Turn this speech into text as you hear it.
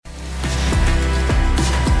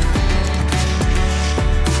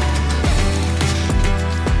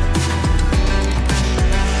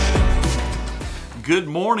Good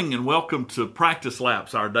morning and welcome to Practice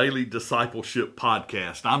Laps, our daily discipleship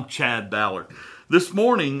podcast. I'm Chad Ballard. This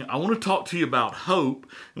morning, I want to talk to you about hope,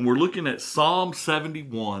 and we're looking at Psalm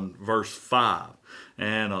 71, verse 5.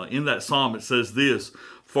 And in that psalm, it says this: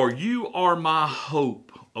 "For you are my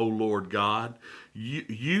hope, O Lord God.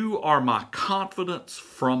 You are my confidence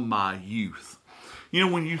from my youth." You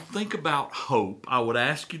know, when you think about hope, I would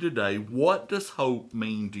ask you today, what does hope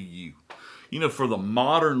mean to you? You know, for the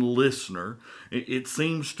modern listener, it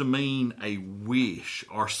seems to mean a wish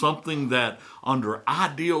or something that under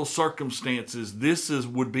ideal circumstances, this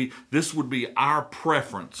would be our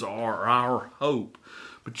preference or our hope.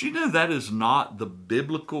 But you know, that is not the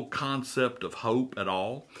biblical concept of hope at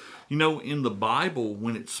all. You know, in the Bible,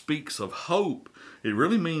 when it speaks of hope, it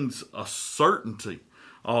really means a certainty.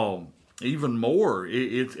 Even more,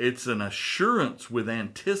 it's an assurance with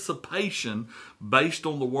anticipation based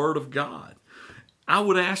on the Word of God. I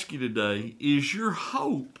would ask you today, is your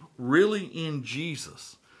hope really in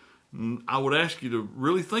Jesus? I would ask you to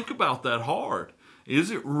really think about that hard. Is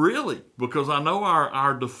it really? Because I know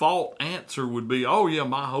our default answer would be, oh yeah,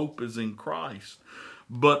 my hope is in Christ.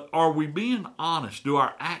 But are we being honest? Do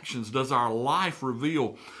our actions, does our life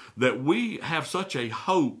reveal that we have such a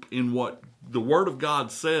hope in what the Word of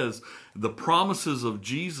God says, the promises of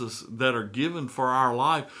Jesus that are given for our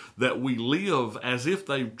life, that we live as if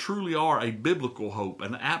they truly are a biblical hope,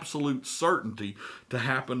 an absolute certainty to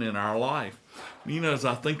happen in our life? You know, as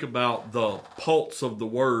I think about the pulse of the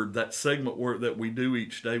Word, that segment that we do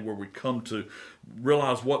each day where we come to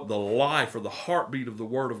realize what the life or the heartbeat of the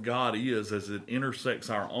Word of God is as it intersects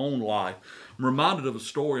our own life, I'm reminded of a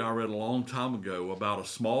story I read a long time ago about a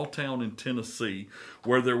small town in Tennessee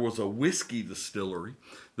where there was a whiskey distillery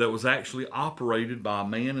that was actually operated by a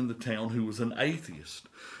man in the town who was an atheist.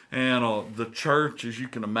 And the church, as you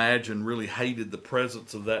can imagine, really hated the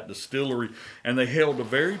presence of that distillery. And they held a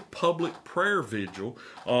very public prayer vigil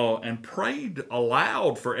and prayed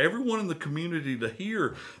aloud for everyone in the community to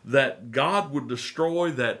hear that God would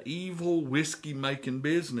destroy that evil whiskey-making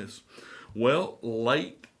business. Well,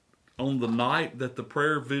 late on the night that the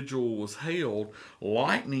prayer vigil was held,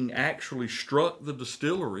 lightning actually struck the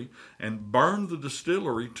distillery and burned the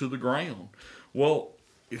distillery to the ground. Well,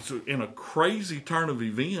 it's in a crazy turn of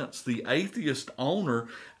events, the atheist owner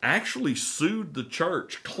actually sued the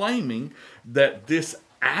church, claiming that this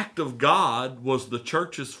act of God was the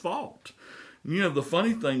church's fault. You know, the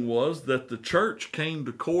funny thing was that the church came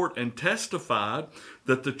to court and testified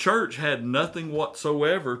that the church had nothing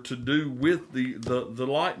whatsoever to do with the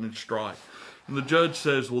lightning strike. And the judge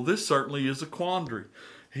says, well, this certainly is a quandary.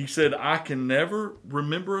 He said, I can never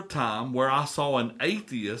remember a time where I saw an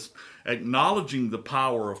atheist acknowledging the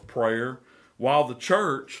power of prayer while the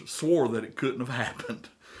church swore that it couldn't have happened.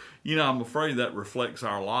 You know, I'm afraid that reflects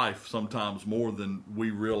our life sometimes more than we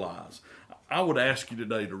realize. I would ask you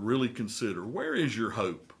today to really consider, where is your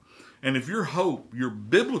hope? And if your hope, your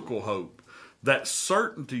biblical hope, that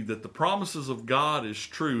certainty that the promises of God is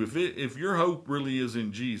true, if your hope really is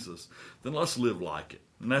in Jesus, then let's live like it.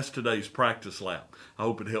 And that's today's practice lap. I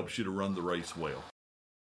hope it helps you to run the race well.